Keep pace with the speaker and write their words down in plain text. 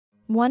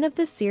One of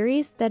the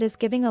series that is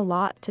giving a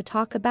lot to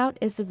talk about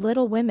is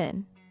Little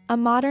Women, a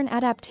modern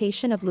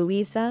adaptation of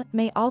Louisa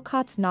May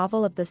Alcott's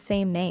novel of the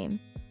same name.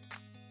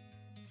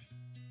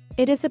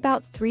 It is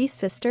about three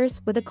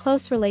sisters with a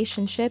close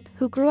relationship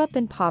who grew up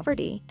in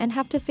poverty and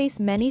have to face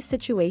many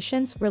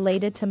situations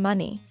related to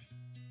money.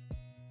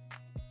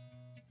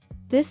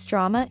 This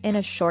drama in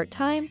a short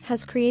time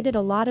has created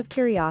a lot of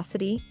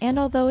curiosity, and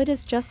although it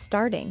is just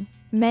starting,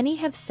 many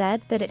have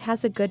said that it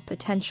has a good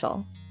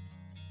potential.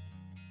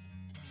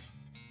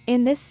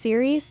 In this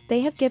series,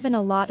 they have given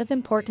a lot of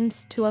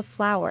importance to a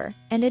flower,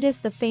 and it is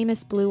the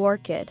famous blue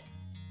orchid.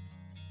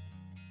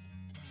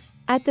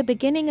 At the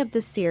beginning of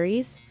the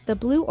series, the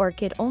blue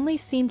orchid only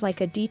seemed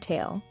like a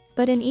detail,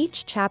 but in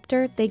each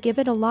chapter they give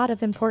it a lot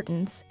of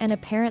importance, and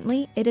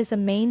apparently it is a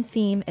main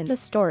theme in the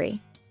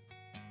story.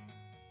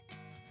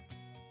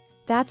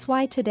 That's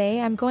why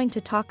today I'm going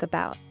to talk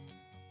about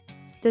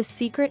the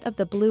secret of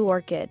the blue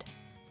orchid.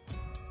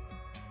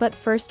 But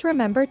first,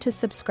 remember to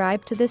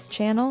subscribe to this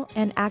channel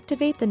and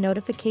activate the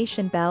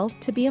notification bell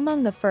to be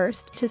among the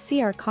first to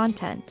see our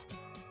content.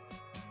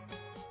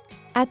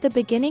 At the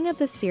beginning of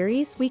the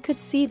series, we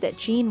could see that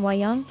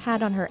Ji-hyun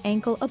had on her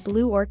ankle a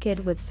blue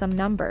orchid with some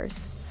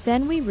numbers.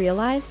 Then we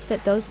realized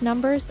that those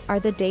numbers are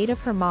the date of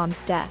her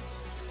mom's death.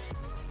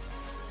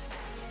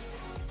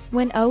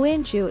 When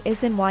Oh-in-ju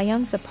is in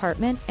Hwa-young's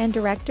apartment and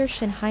director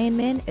Shin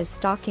Hye-min is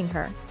stalking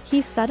her,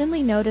 he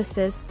suddenly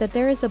notices that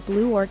there is a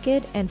blue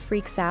orchid and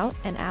freaks out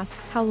and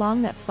asks how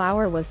long that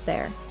flower was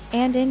there.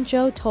 And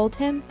In-jo told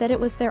him that it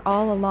was there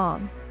all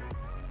along.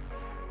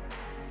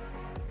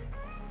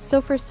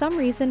 So for some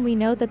reason we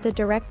know that the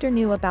director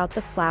knew about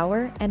the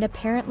flower and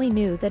apparently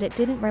knew that it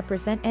didn't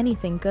represent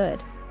anything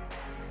good.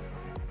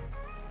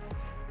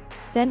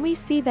 Then we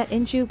see that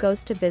In-ju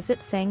goes to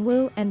visit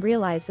Sang-woo and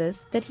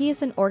realizes that he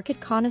is an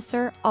orchid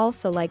connoisseur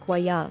also like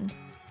Hwa-young.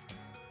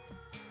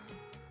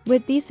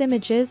 With these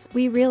images,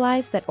 we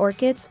realize that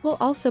orchids will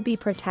also be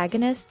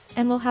protagonists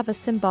and will have a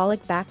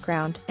symbolic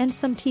background and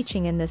some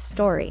teaching in this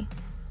story.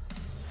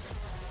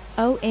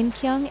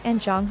 Oh-in-kyung and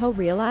Jong-ho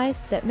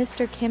realize that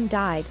Mr. Kim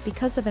died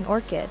because of an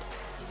orchid.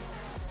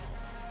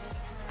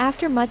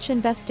 After much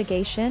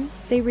investigation,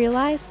 they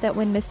realize that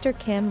when Mr.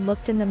 Kim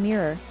looked in the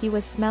mirror, he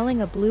was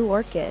smelling a blue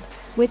orchid,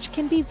 which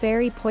can be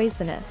very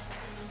poisonous.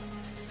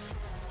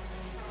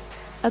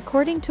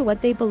 According to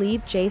what they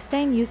believe,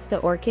 Jae-sang used the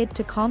orchid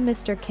to calm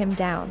Mr. Kim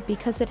down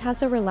because it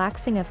has a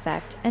relaxing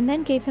effect and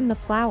then gave him the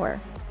flower,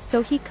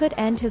 so he could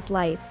end his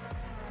life.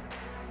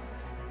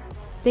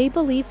 They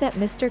believe that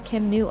Mr.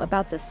 Kim knew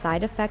about the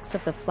side effects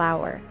of the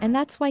flower and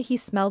that's why he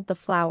smelled the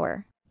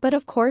flower. But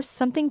of course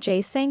something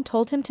Jae-sang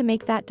told him to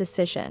make that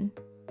decision.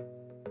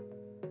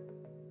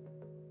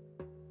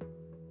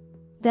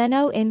 Then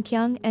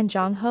Oh-in-kyung and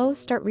Jong-ho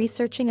start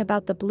researching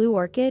about the blue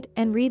orchid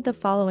and read the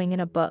following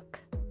in a book.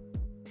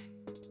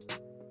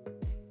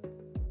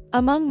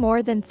 Among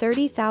more than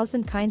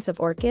 30,000 kinds of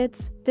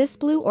orchids, this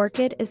blue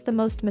orchid is the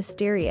most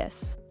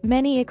mysterious.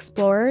 Many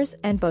explorers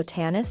and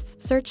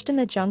botanists searched in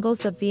the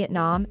jungles of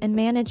Vietnam and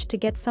managed to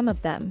get some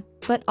of them,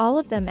 but all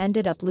of them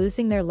ended up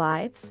losing their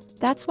lives.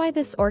 That's why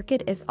this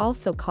orchid is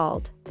also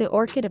called the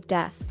Orchid of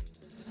Death.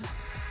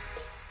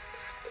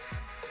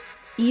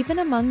 Even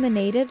among the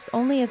natives,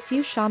 only a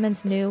few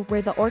shamans knew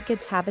where the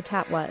orchid's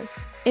habitat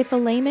was. If a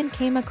layman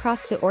came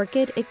across the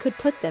orchid, it could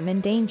put them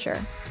in danger.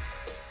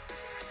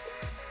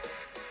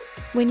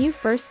 When you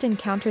first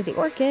encounter the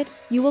orchid,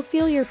 you will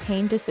feel your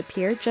pain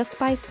disappear just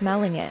by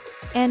smelling it,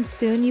 and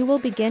soon you will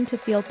begin to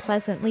feel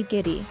pleasantly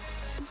giddy.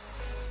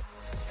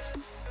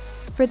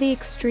 For the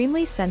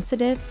extremely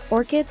sensitive,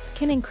 orchids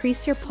can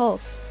increase your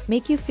pulse,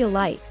 make you feel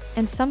light,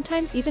 and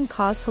sometimes even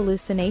cause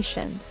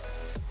hallucinations.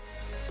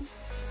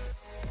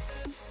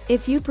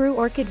 If you brew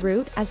orchid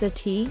root as a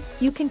tea,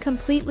 you can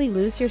completely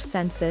lose your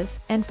senses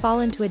and fall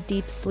into a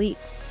deep sleep.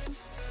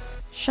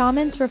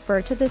 Shamans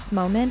refer to this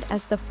moment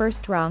as the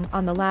first rung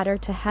on the ladder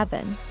to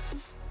heaven.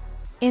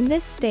 In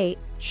this state,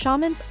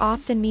 shamans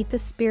often meet the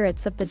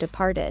spirits of the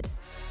departed.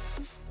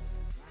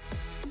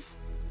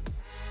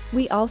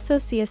 We also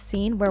see a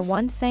scene where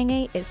one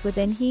Sang-ae is with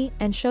In-hee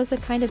and shows a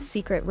kind of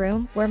secret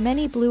room where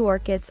many blue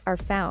orchids are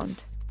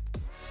found.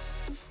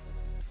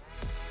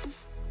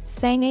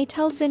 Sang-ae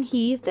tells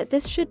In-hee that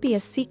this should be a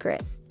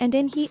secret, and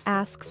In-hee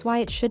asks why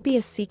it should be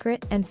a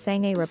secret, and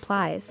Sang-ae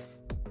replies,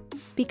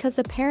 because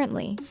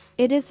apparently,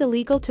 it is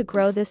illegal to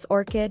grow this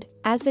orchid,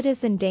 as it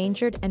is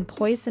endangered and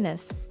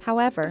poisonous.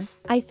 However,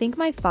 I think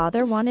my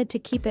father wanted to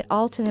keep it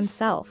all to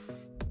himself.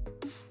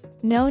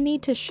 No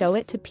need to show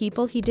it to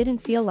people, he didn't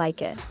feel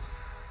like it.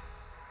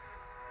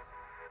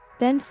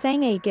 Then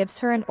Sang-ae gives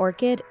her an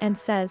orchid and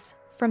says,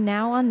 from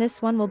now on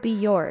this one will be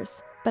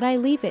yours, but I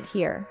leave it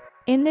here,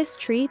 in this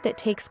tree that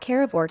takes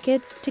care of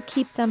orchids to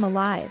keep them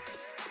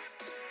alive.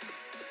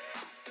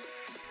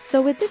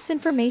 So with this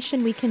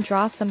information we can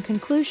draw some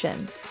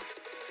conclusions.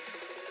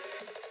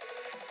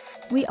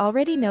 We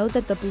already know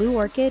that the blue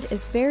orchid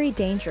is very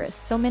dangerous,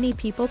 so many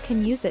people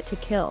can use it to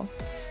kill.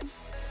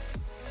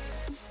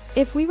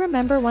 If we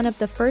remember one of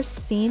the first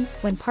scenes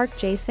when Park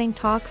Ji-sang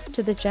talks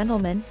to the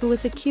gentleman who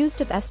was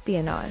accused of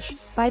espionage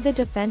by the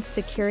Defense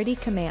Security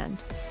Command.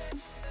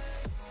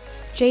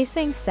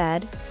 Ji-sang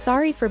said,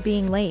 "Sorry for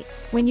being late,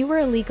 when you were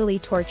illegally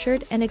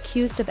tortured and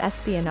accused of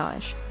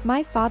espionage.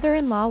 My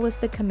father-in-law was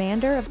the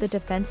commander of the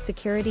Defense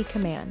Security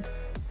Command.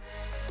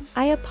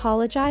 I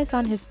apologize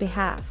on his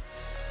behalf."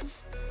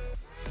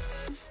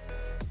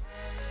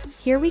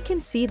 Here we can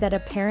see that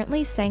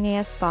apparently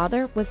Sang-ae's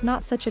father was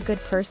not such a good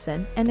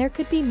person, and there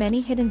could be many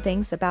hidden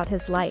things about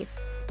his life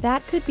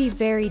that could be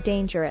very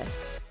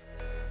dangerous.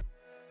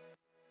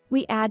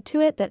 We add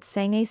to it that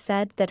Sang-ae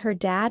said that her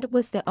dad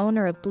was the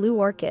owner of blue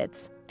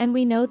orchids, and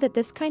we know that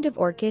this kind of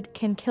orchid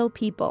can kill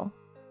people.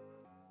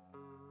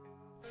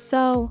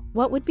 So,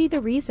 what would be the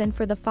reason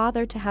for the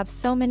father to have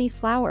so many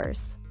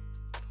flowers?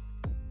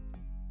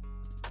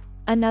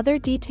 Another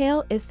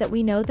detail is that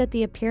we know that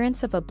the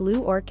appearance of a blue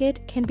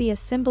orchid can be a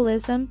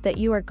symbolism that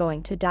you are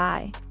going to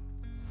die.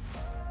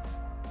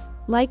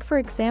 Like for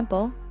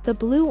example, the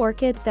blue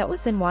orchid that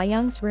was in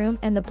Hwa-young's room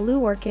and the blue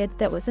orchid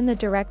that was in the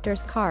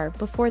director's car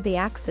before the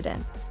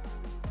accident.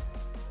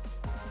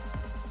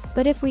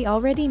 But if we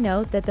already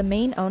know that the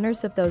main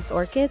owners of those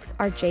orchids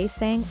are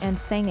Ji-sang and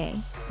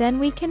Sang-ae, then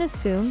we can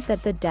assume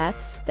that the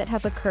deaths that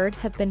have occurred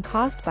have been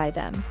caused by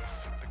them.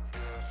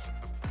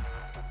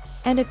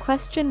 And a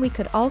question we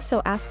could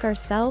also ask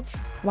ourselves,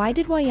 why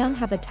did Hwa-young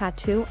have a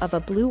tattoo of a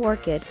blue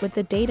orchid with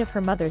the date of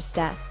her mother's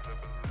death?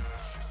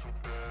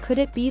 Could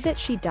it be that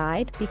she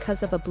died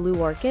because of a blue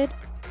orchid?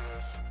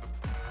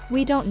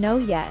 We don't know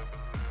yet.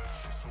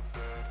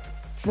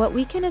 What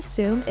we can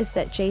assume is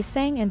that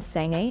Ji-sang and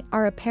Sang-ae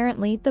are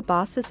apparently the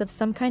bosses of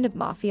some kind of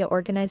mafia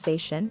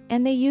organization,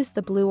 and they use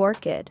the blue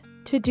orchid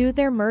to do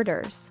their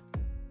murders.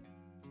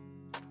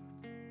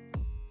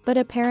 But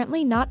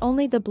apparently not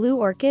only the blue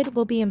orchid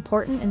will be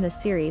important in the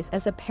series,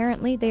 as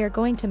apparently they are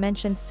going to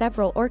mention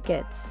several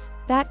orchids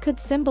that could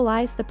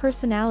symbolize the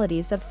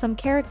personalities of some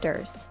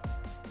characters.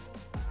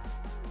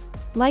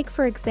 Like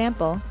for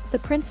example, the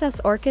princess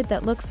orchid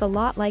that looks a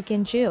lot like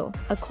In-ju,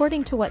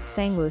 according to what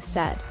Sang-woo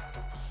said.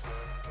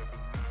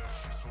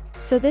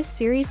 So this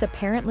series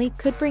apparently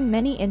could bring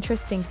many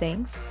interesting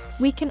things.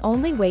 We can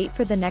only wait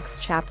for the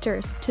next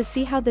chapters to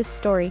see how this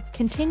story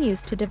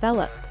continues to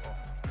develop.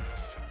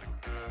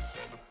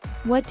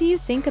 What do you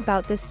think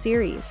about this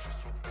series?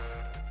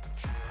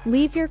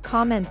 Leave your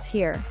comments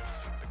here.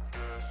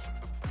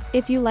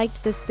 If you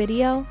liked this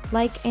video,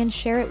 like and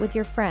share it with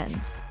your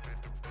friends.